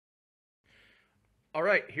All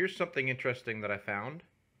right, here's something interesting that I found.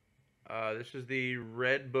 This is the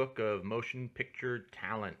Red Book of Motion Picture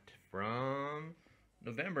Talent from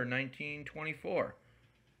November 1924.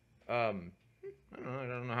 Um, I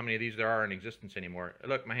don't know how many of these there are in existence anymore.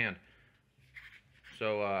 Look, my hand.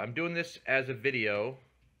 So I'm doing this as a video.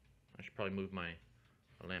 I should probably move my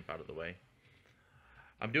lamp out of the way.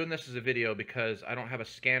 I'm doing this as a video because I don't have a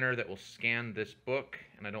scanner that will scan this book,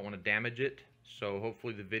 and I don't want to damage it. So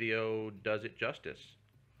hopefully the video does it justice.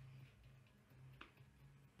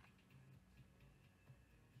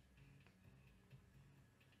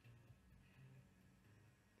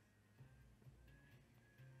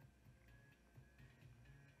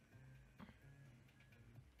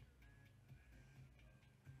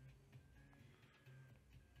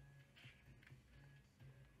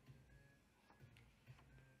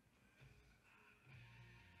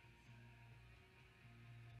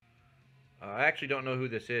 I actually don't know who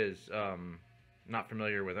this is. Not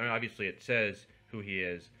familiar with him. Obviously, it says who he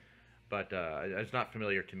is, but it's not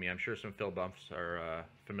familiar to me. I'm sure some Phil Bumps are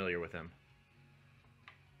familiar with him.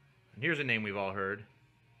 And here's a name we've all heard.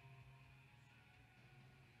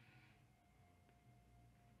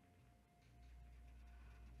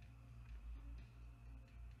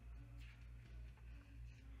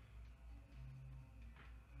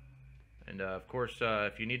 And of course,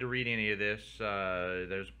 if you need to read any of this,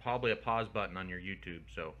 there's probably a pause button on your YouTube,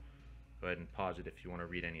 so go ahead and pause it if you want to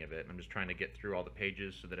read any of it. I'm just trying to get through all the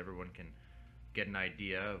pages so that everyone can get an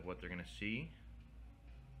idea of what they're going to see.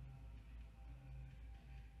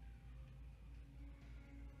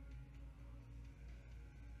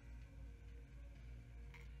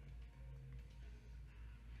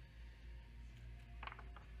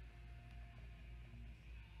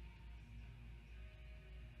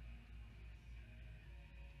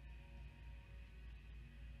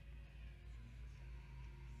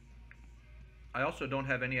 I also don't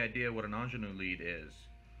have any idea what an ingenue lead is,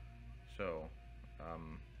 so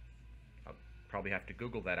um, I'll probably have to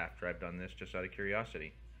Google that after I've done this, just out of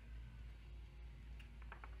curiosity.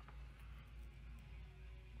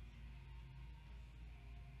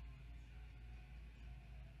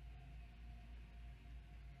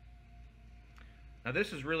 Now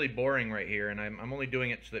this is really boring right here, and I'm only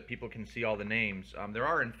doing it so that people can see all the names. There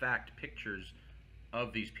are, in fact, pictures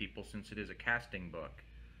of these people since it is a casting book,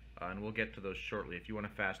 and we'll get to those shortly. If you want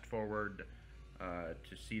to fast forward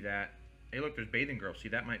to see that. Hey, look, there's Bathing Girl. See,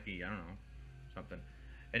 that might be, I don't know, something.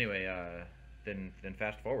 Anyway, then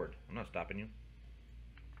fast forward. I'm not stopping you.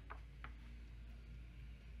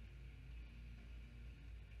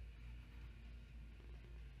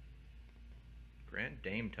 Grand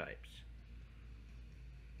Dame types.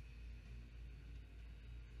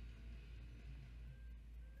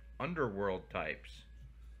 Underworld types.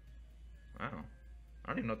 Wow. I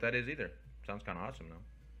don't even know what that is either. Sounds kind of awesome, though.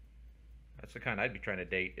 That's the kind I'd be trying to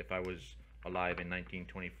date if I was alive in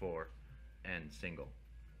 1924 and single.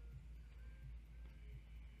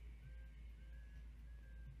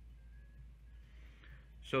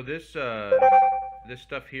 So this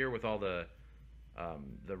stuff here with all the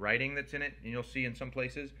writing that's in it, and you'll see in some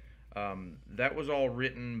places, that was all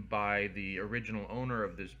written by the original owner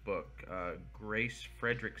of this book, Grace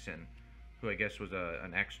Fredrickson, who I guess was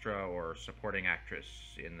an extra or supporting actress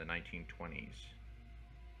in the 1920s.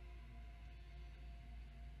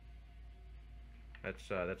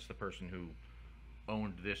 That's the person who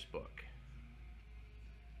owned this book.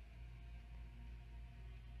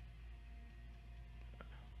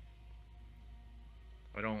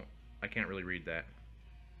 I can't really read that.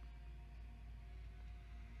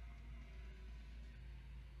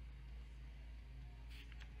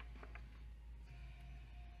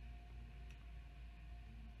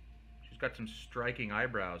 She's got some striking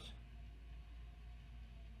eyebrows.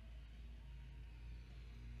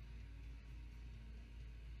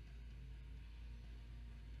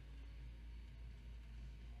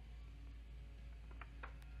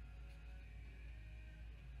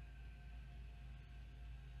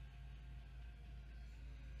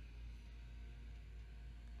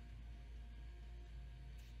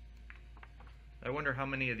 I wonder how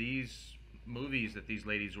many of these movies that these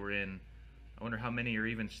ladies were in, I wonder how many are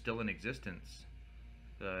even still in existence.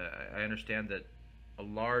 I understand that a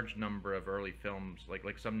large number of early films, like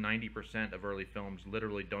some 90% of early films,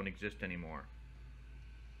 literally don't exist anymore.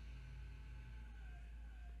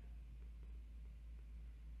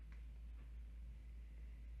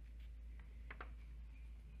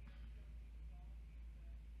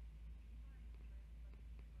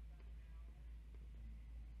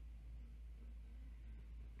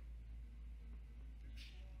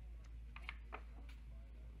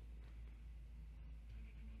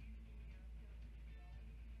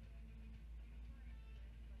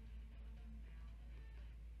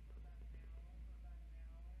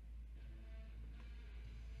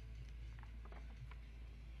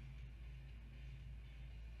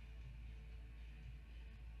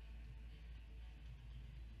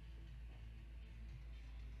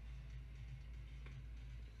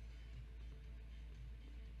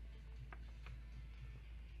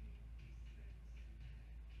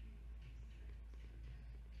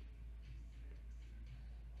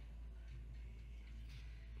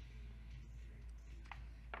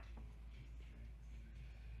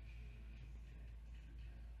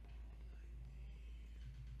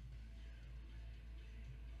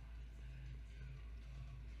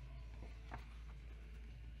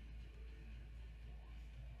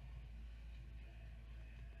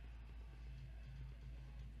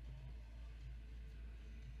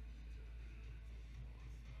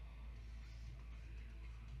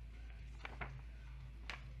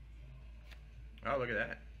 Oh, look at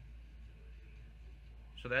that.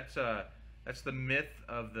 So that's the myth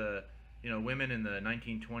of the, women in the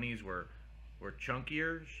 1920s were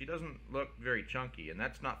chunkier. She doesn't look very chunky, and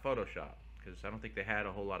that's not Photoshop because I don't think they had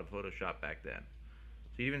a whole lot of Photoshop back then.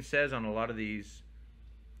 So it even says on a lot of these.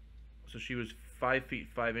 So she was 5 feet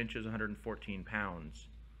 5 inches, 114 pounds,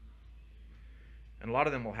 and a lot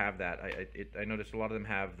of them will have that. I noticed a lot of them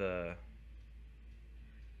have the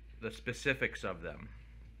specifics of them.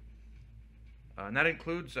 And that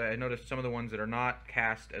includes, I noticed some of the ones that are not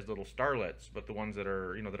cast as little starlets, but the ones that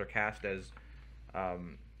are, that are cast as,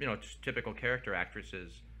 just typical character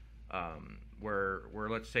actresses, where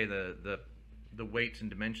let's say the weights and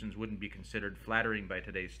dimensions wouldn't be considered flattering by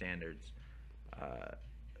today's standards.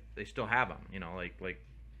 They still have them, like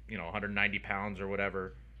 190 pounds or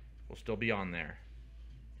whatever will still be on there.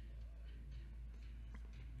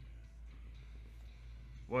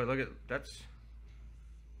 Boy, look at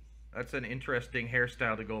that's an interesting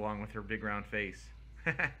hairstyle to go along with her big round face.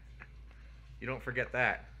 You don't forget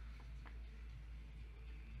that.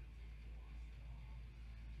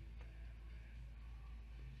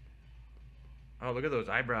 Oh, look at those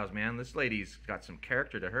eyebrows, man. This lady's got some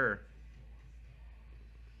character to her.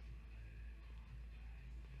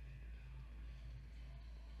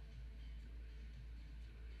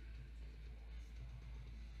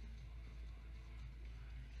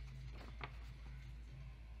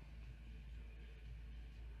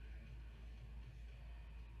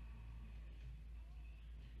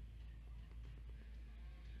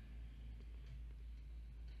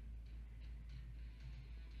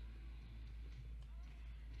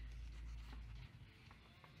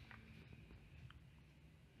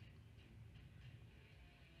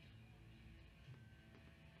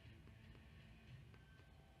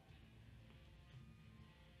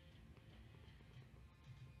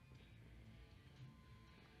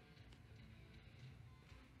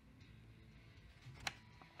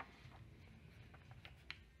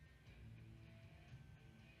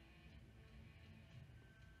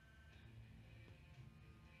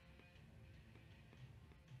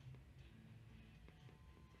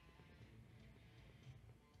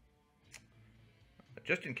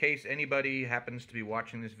 Just in case anybody happens to be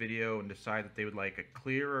watching this video and decide that they would like a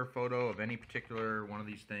clearer photo of any particular one of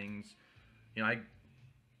these things, I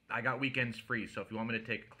got weekends free, so if you want me to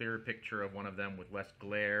take a clearer picture of one of them with less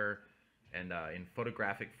glare and in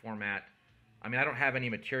photographic format, I mean, I don't have any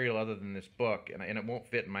material other than this book, and it won't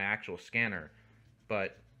fit in my actual scanner,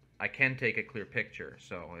 but I can take a clear picture.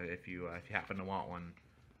 So if you happen to want one,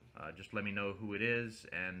 just let me know who it is,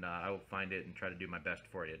 and I will find it and try to do my best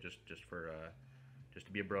for you, just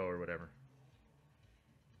to be a bro or whatever.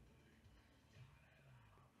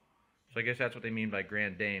 So I guess that's what they mean by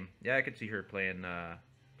Grand Dame. Yeah, I could see her playing a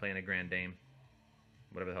Grand Dame,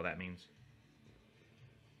 whatever the hell that means.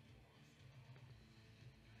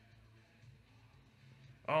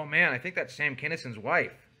 Oh man, I think that's Sam Kinnison's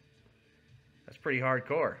wife. That's pretty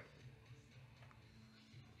hardcore.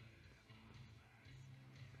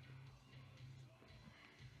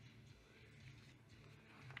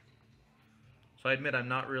 So I admit I'm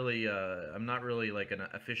not really like an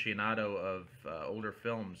aficionado of older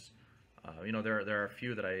films. There are a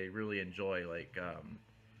few that I really enjoy, like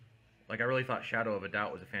I really thought Shadow of a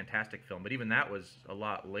Doubt was a fantastic film, but even that was a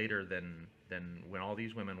lot later than when all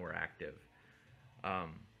these women were active.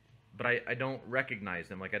 Um, but I don't recognize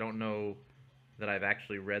them. Like I don't know that I've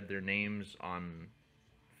actually read their names on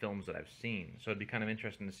films that I've seen. So it'd be kind of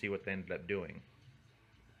interesting to see what they ended up doing.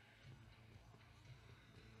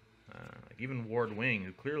 Like even Ward Wing,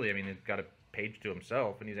 who clearly, I mean, he's got a page to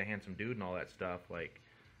himself, and he's a handsome dude and all that stuff. Like,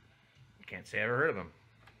 can't say I ever heard of him.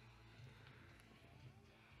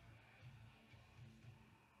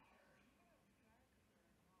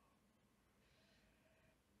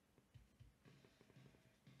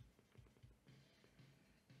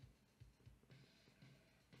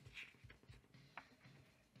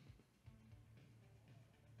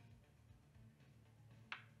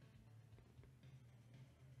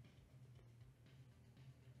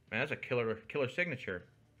 Man, that's a killer signature.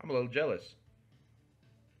 I'm a little jealous.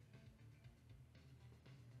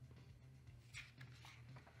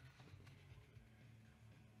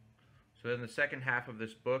 So then the second half of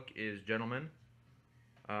this book is Gentlemen.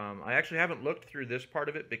 I actually haven't looked through this part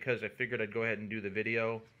of it because I figured I'd go ahead and do the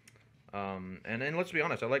video. And let's be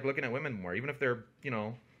honest, I like looking at women more, even if they're,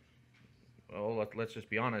 well, let's just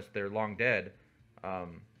be honest, they're long dead.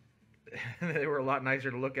 They were a lot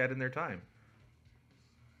nicer to look at in their time.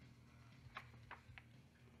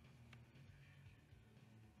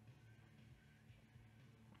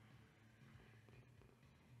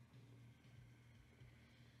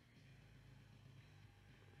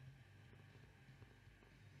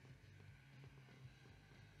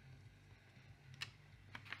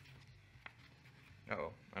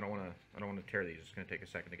 I don't want to tear these. It's going to take a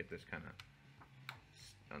second to get this kind of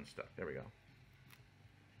unstuck. There we go.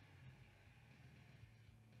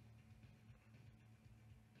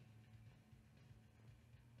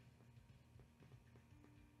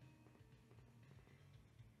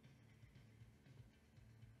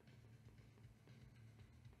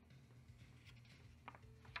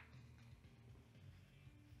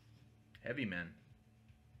 Heavy men.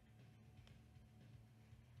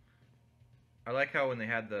 I like how when they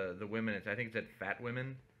had the women, I think it said fat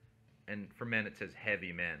women, and for men it says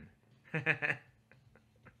heavy men.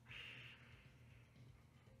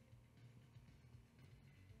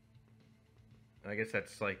 I guess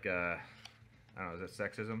that's like, I don't know, is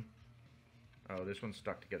that sexism? Oh, this one's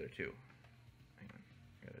stuck together too. Hang on,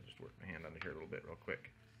 I gotta just work my hand under here a little bit real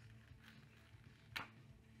quick.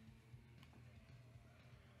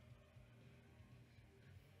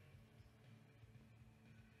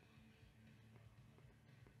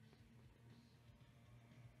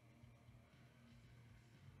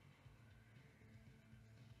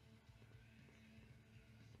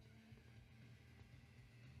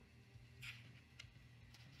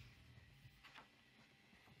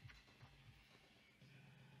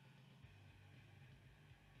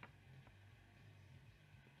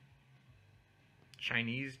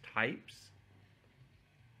 Chinese types?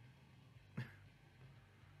 I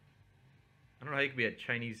don't know how you could be a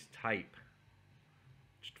Chinese type.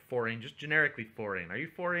 Just foreign, just generically foreign. Are you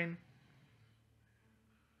foreign?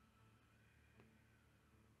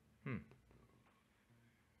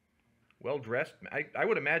 Well dressed. I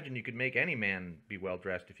would imagine you could make any man be well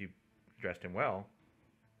dressed if you dressed him well.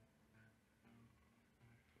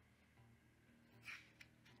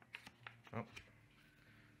 Oh,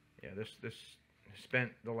 yeah. This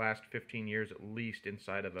spent the last 15 years at least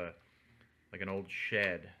inside of like an old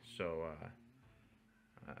shed. So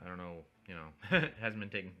I don't know. You know, it hasn't been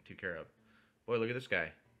taken too care of. Boy, look at this guy.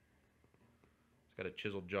 He's got a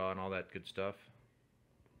chiseled jaw and all that good stuff.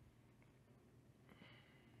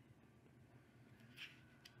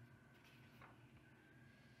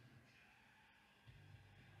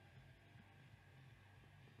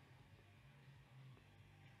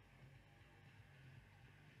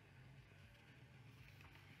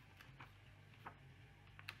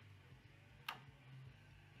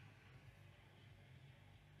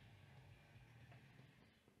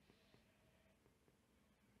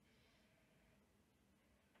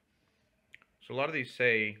 So a lot of these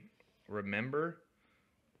say, remember.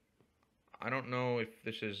 I don't know if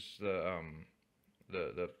this is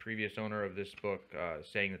the previous owner of this book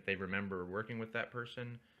saying that they remember working with that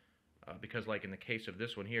person, because like in the case of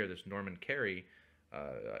this one here, this Norman Carey,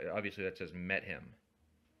 obviously that says met him.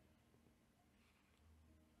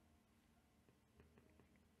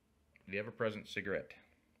 The ever-present cigarette.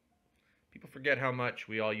 People forget how much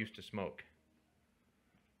we all used to smoke.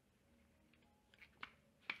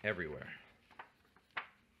 Everywhere.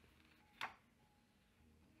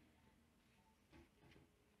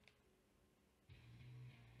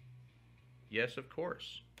 Yes, of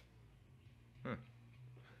course. Huh.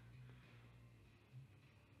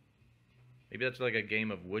 Maybe that's like a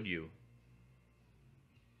game of Would You.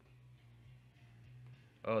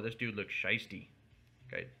 Oh, this dude looks shisty.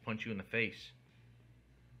 Guy punch you in the face.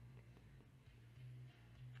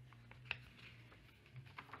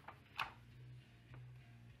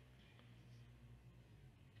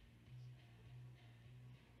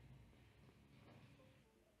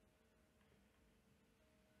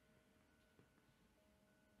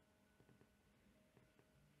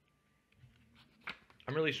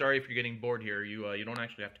 I'm really sorry if you're getting bored here. You don't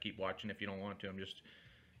actually have to keep watching if you don't want to. I'm just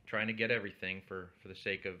trying to get everything for the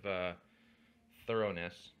sake of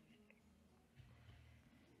thoroughness.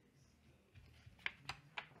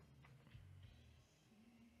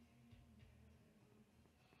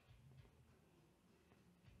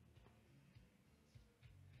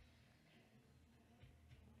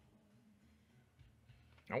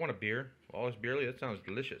 I want a beer. Wallace Beerley, that sounds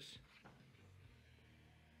delicious.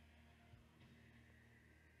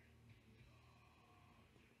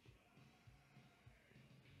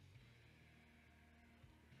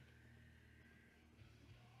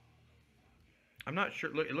 I'm not sure.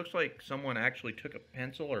 Look, it looks like someone actually took a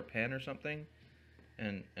pencil or pen or something,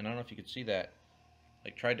 and I don't know if you could see that.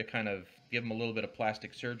 Like tried to kind of give him a little bit of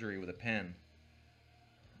plastic surgery with a pen.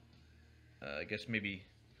 I guess maybe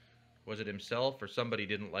was it himself or somebody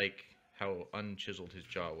didn't like how unchiseled his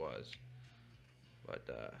jaw was. But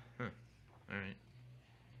all right.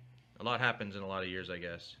 A lot happens in a lot of years, I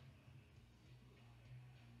guess.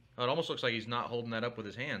 Oh, it almost looks like he's not holding that up with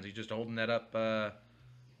his hands. He's just holding that up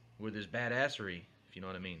with his badassery, if you know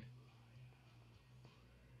what I mean.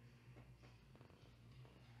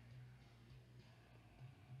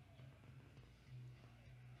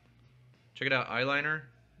 Check it out, eyeliner.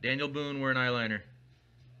 Daniel Boone wearing eyeliner.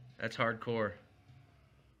 That's hardcore.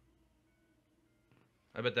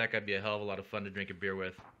 I bet that guy'd be a hell of a lot of fun to drink a beer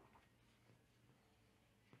with.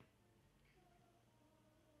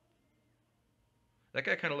 That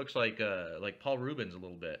guy kind of looks like Paul Rubens a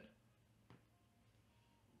little bit.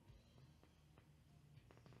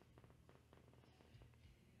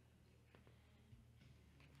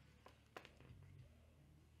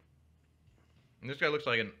 And this guy looks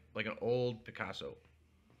like an old Picasso.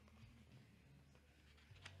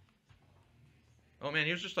 Oh man,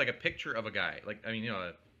 here's just like a picture of a guy. Like, I mean, you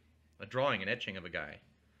know, a drawing, an etching of a guy.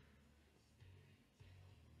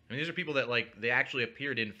 I mean, these are people that, like, they actually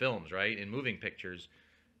appeared in films, right? In moving pictures.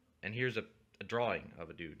 And here's a drawing of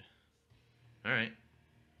a dude. All right.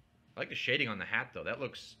 I like the shading on the hat, though. That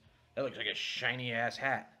looks like a shiny-ass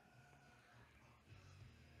hat.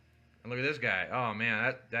 And look at this guy. Oh,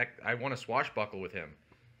 man, that I want to swashbuckle with him.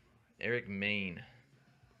 Eric Maine.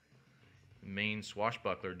 Maine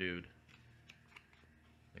swashbuckler dude.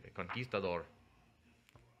 Like a conquistador.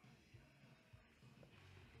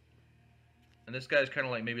 And this guy's kind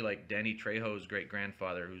of like maybe like Danny Trejo's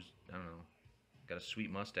great-grandfather who's, I don't know, got a sweet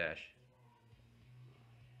mustache.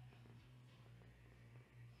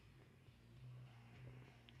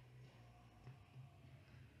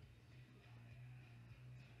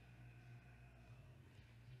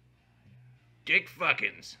 Dick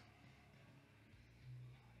Fuckins.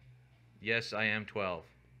 Yes, I am 12.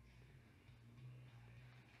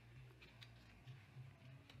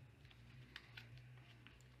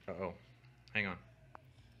 Uh-oh. Hang on.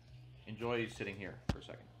 Enjoy sitting here for a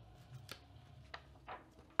second.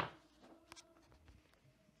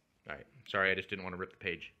 Alright. Sorry, I just didn't want to rip the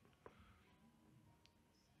page.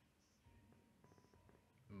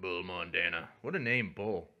 Bull Mondana. What a name,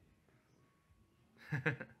 Bull.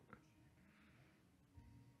 That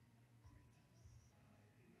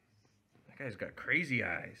guy's got crazy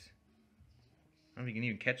eyes. I don't know if you can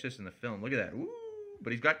even catch this in the film. Look at that. Woo!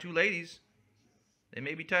 But he's got two ladies. They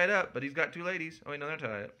may be tied up, but he's got two ladies. Oh, wait, no, they're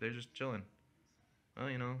tied up. They're just chilling. Well,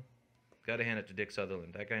 you know, gotta hand it to Dick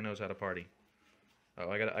Sutherland. That guy knows how to party. Oh,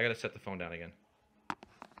 I gotta set the phone down again.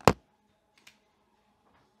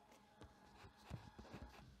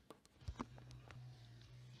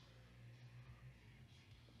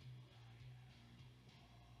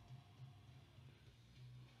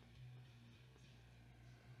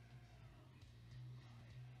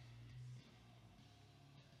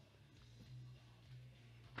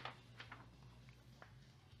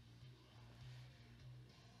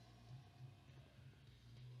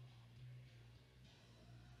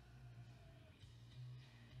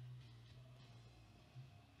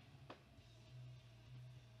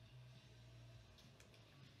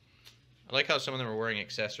 I like how some of them are wearing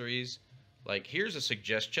accessories. Like, here's a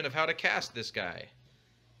suggestion of how to cast this guy.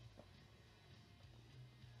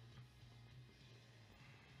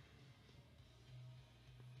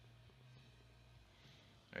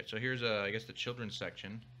 Alright, so here's, I guess, the children's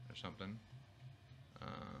section or something.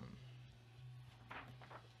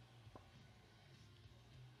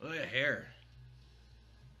 Look at hair.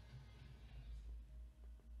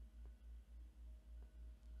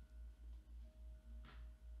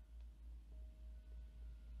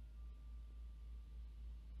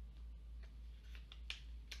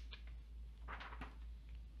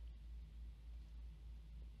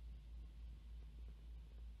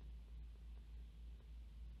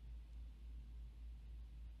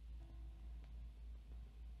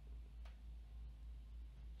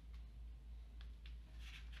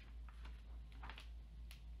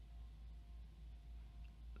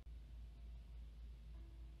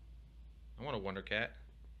 I want a Wonder Cat.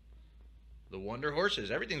 The Wonder Horses.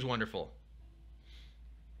 Everything's wonderful.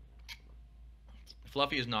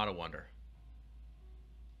 Fluffy is not a wonder.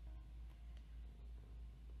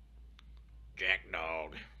 Jack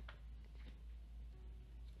Dog.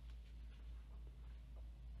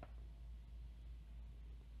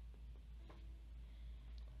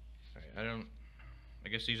 Alright, I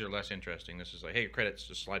guess these are less interesting. This is like, hey, credits,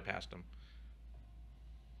 just slide past them.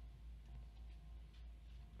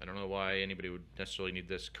 I don't know why anybody would necessarily need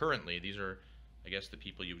this currently. These are, I guess, the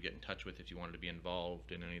people you would get in touch with if you wanted to be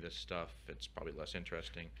involved in any of this stuff. It's probably less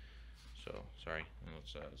interesting. So, sorry.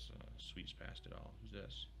 Let's sweeps past it all. Who's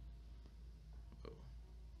this? Oh.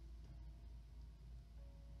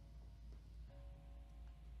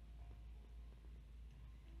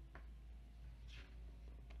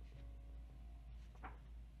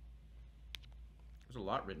 There's a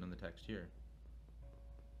lot written in the text here.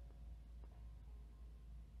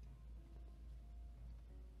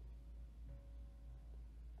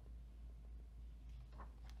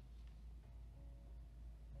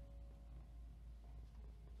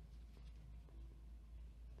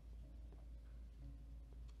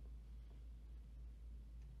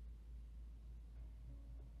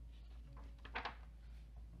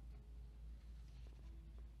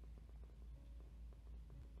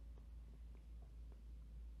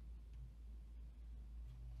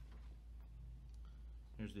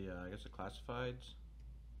 Here's the, I guess the classifieds.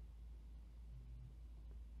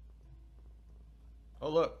 Oh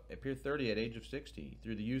look, appeared 30 at age of 60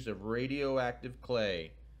 through the use of radioactive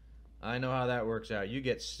clay. I know how that works out. You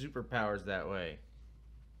get superpowers that way.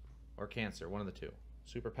 Or cancer, one of the two.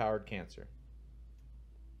 Superpowered cancer.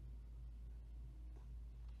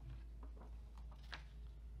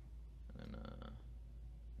 And then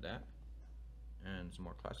that. And some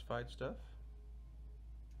more classified stuff.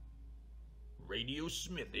 Radio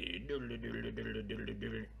Smithy.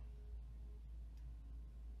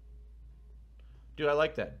 Dude, I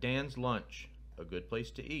like that. Dan's Lunch. A good place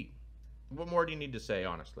to eat. What more do you need to say,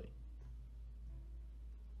 honestly?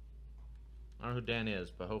 I don't know who Dan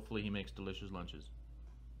is, but hopefully he makes delicious lunches.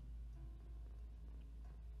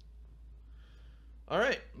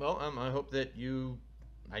 Alright, well, I hope that you're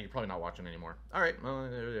probably not watching anymore. Alright, well,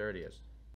 there it is.